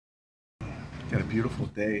Got a beautiful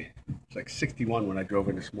day. It's like 61 when I drove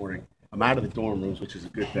in this morning. I'm out of the dorm rooms, which is a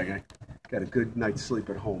good thing. I got a good night's sleep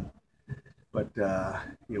at home. But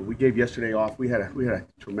we gave yesterday off. We had a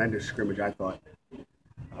tremendous scrimmage, I thought,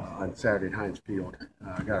 on Saturday at Heinz Field.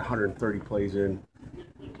 I got 130 plays in.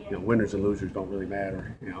 Winners and losers don't really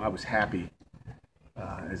matter. I was happy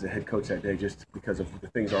as a head coach that day just because of the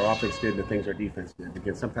things our offense did and the things our defense did.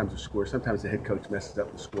 Again, sometimes the score, sometimes the head coach messes up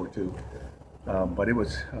the score too. But it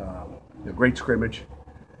was a great scrimmage,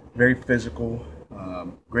 very physical,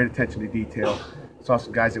 great attention to detail. Saw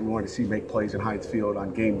some guys that we wanted to see make plays in Heinz Field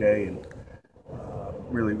on game day, and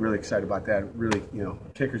really, really excited about that. Really,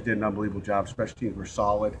 kickers did an unbelievable job. Special teams were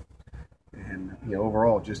solid, and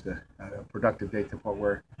overall, just a productive day to the point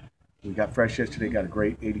where we got fresh yesterday. Got a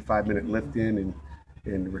great 85-minute lift in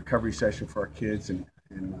and recovery session for our kids, and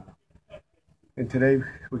today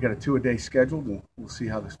we got a 2-a-day scheduled, and we'll see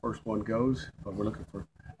how this first one goes. But we're looking for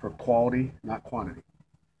quality, not quantity.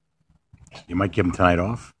 You might give them tonight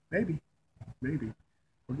off? Maybe.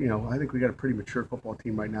 I think we got a pretty mature football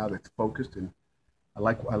team right now that's focused, and I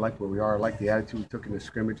like where we are. I like the attitude we took in the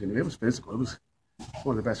scrimmage, and it was physical. It was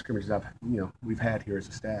one of the best scrimmages we've had here as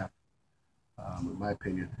a staff, in my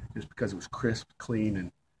opinion, just because it was crisp,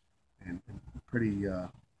 clean, and pretty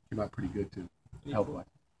came out pretty good too, health-wise.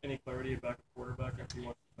 Any clarity about the quarterback after you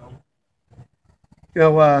watched the film? There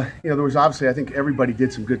was obviously, I think everybody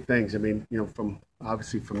did some good things. I mean, from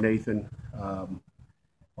Nathan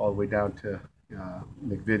all the way down to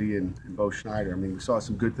McVitie and Bo Schneider. I mean, we saw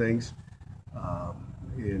some good things. I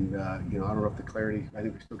don't know if the clarity, I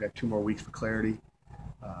think we still got 2 more weeks for clarity.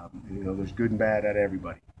 There's good and bad out of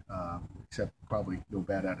everybody, except probably no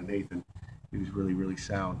bad out of Nathan. He was really, really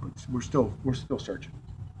sound, but we're still searching.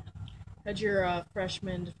 How'd your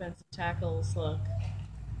freshman defensive tackles look?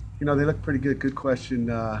 They look pretty good. Good question.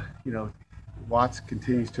 Watts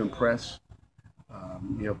continues to impress.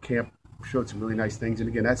 Camp showed some really nice things. And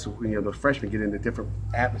again, that's, those freshmen get in a different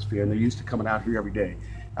atmosphere, and they're used to coming out here every day,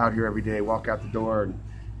 walk out the door, and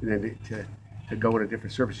then to go in a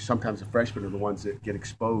different surface. Sometimes the freshmen are the ones that get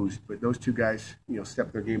exposed. But those two guys,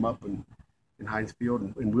 stepped their game up in Heinz Field,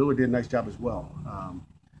 and Wheeler did a nice job as well.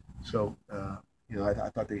 I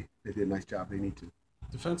thought they did a nice job. They need to.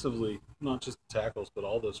 Defensively, not just the tackles, but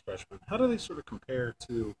all those freshmen, how do they sort of compare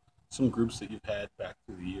to some groups that you've had back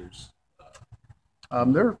through the years?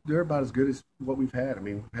 They're about as good as what we've had. I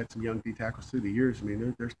mean, we've had some young D tackles through the years. I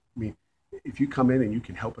mean, if you come in and you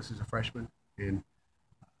can help us as a freshman, and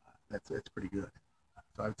that's pretty good.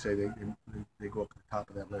 So I would say they go up to the top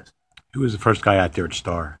of that list. Who was the first guy out there at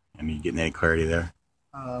Star? I mean, you getting any clarity there?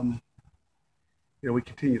 We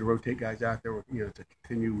continue to rotate guys out there. It's a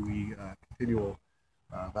continual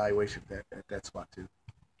evaluation at that spot too.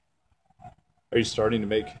 Are you starting to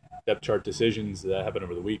make depth chart decisions? Did that happen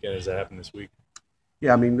over the weekend? Does that happen this week?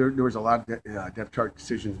 Yeah, I mean, there was a lot of depth chart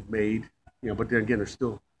decisions made, but then again, there's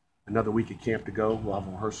still another week at camp to go. We'll have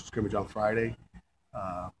a rehearsal scrimmage on Friday.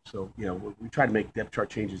 We try to make depth chart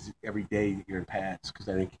changes every day that you're in pads, because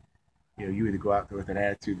I think, you either go out there with an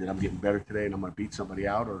attitude that I'm getting better today and I'm going to beat somebody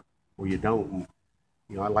out, or you don't. And,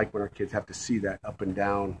 I like when our kids have to see that up and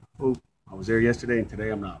down. Oh, I was there yesterday and today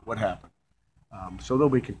I'm not. What happened? So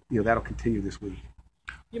that'll continue this week.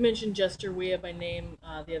 You mentioned Jester Weah by name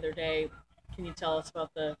the other day. Can you tell us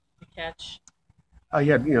about the catch?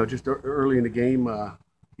 Just early in the game,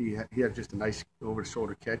 he had just a nice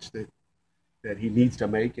over-the-shoulder catch that he needs to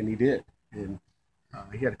make, and he did. And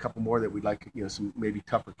he had a couple more that we'd like, some maybe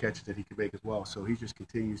tougher catches that he could make as well. So he just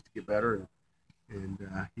continues to get better, and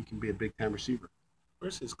he can be a big-time receiver.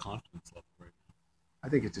 Where's his confidence level right now? I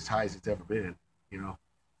think it's as high as it's ever been. If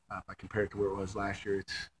I compare it to where it was last year,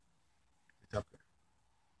 it's up there.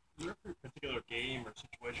 Was there a particular game or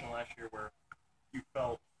situation last year where you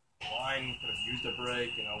felt the line could have used a break,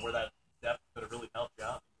 where that depth could have really helped you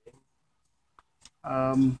out in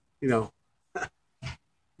the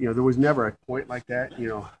game? There was never a point like that.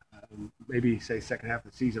 Maybe say second half of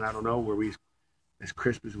the season, I don't know, where we as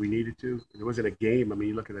crisp as we needed to. There wasn't a game. I mean,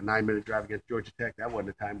 you look at a 9-minute drive against Georgia Tech. That wasn't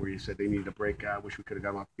a time where you said they needed a break. I wish we could have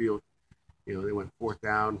got them off the field. They went fourth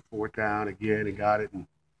down again and got it, and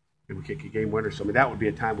we kick a game winner. So, I mean, that would be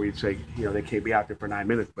a time where you'd say, they can't be out there for 9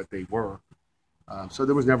 minutes, but they were. So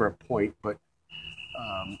there was never a point. But,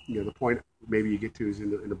 the point maybe you get to is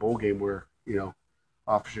in the bowl game where,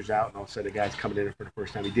 officers out and all of a sudden the guy's coming in for the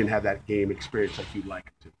first time. He didn't have that game experience like you'd like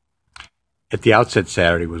him to. At the outset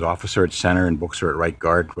Saturday, was Officer at center and Bookser at right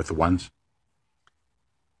guard with the ones?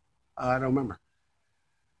 I don't remember.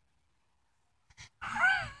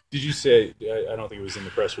 Did you say, I don't think it was in the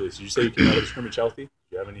press release, did you say you came out of the scrimmage healthy? Do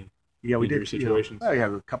you have any we did situations? We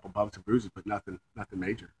had a couple bumps and bruises, but nothing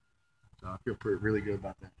major. So I feel really good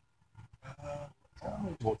about that.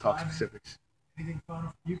 Won't talk specifics. Anything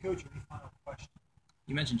final from you, Coach? Any final question?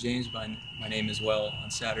 You mentioned James by my name as well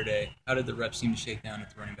on Saturday. How did the reps seem to shake down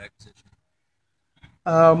at the running back position?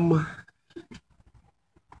 I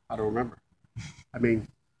don't remember. I mean,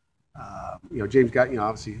 James got,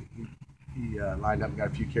 obviously he lined up and got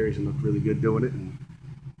a few carries and looked really good doing it. And,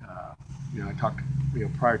 I talked,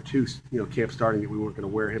 prior to, camp starting, we weren't going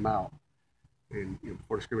to wear him out. And,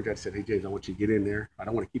 before the scrimmage, I said, hey, James, I want you to get in there. I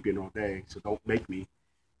don't want to keep you in all day, so don't make me,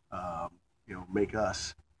 make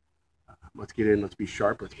us. Let's get in, let's be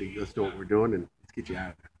sharp, let's do what we're doing, and let's get you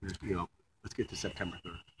out of there. Let's get to September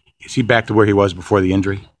 3rd. Is he back to where he was before the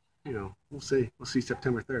injury? We'll see. We'll see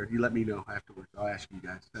September 3rd. You let me know afterwards. I'll ask you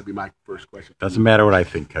guys. That'd be my first question. Doesn't matter what I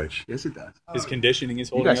think, Coach. Yes, it does. His conditioning is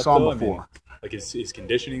You holding up. guys saw him though? before. Like his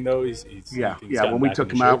conditioning though, he's Yeah. When we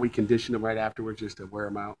took him out, we conditioned him right afterwards just to wear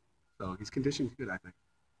him out. So his condition's good, I think.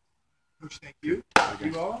 Coach, thank you. Thank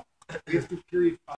you all. We have to period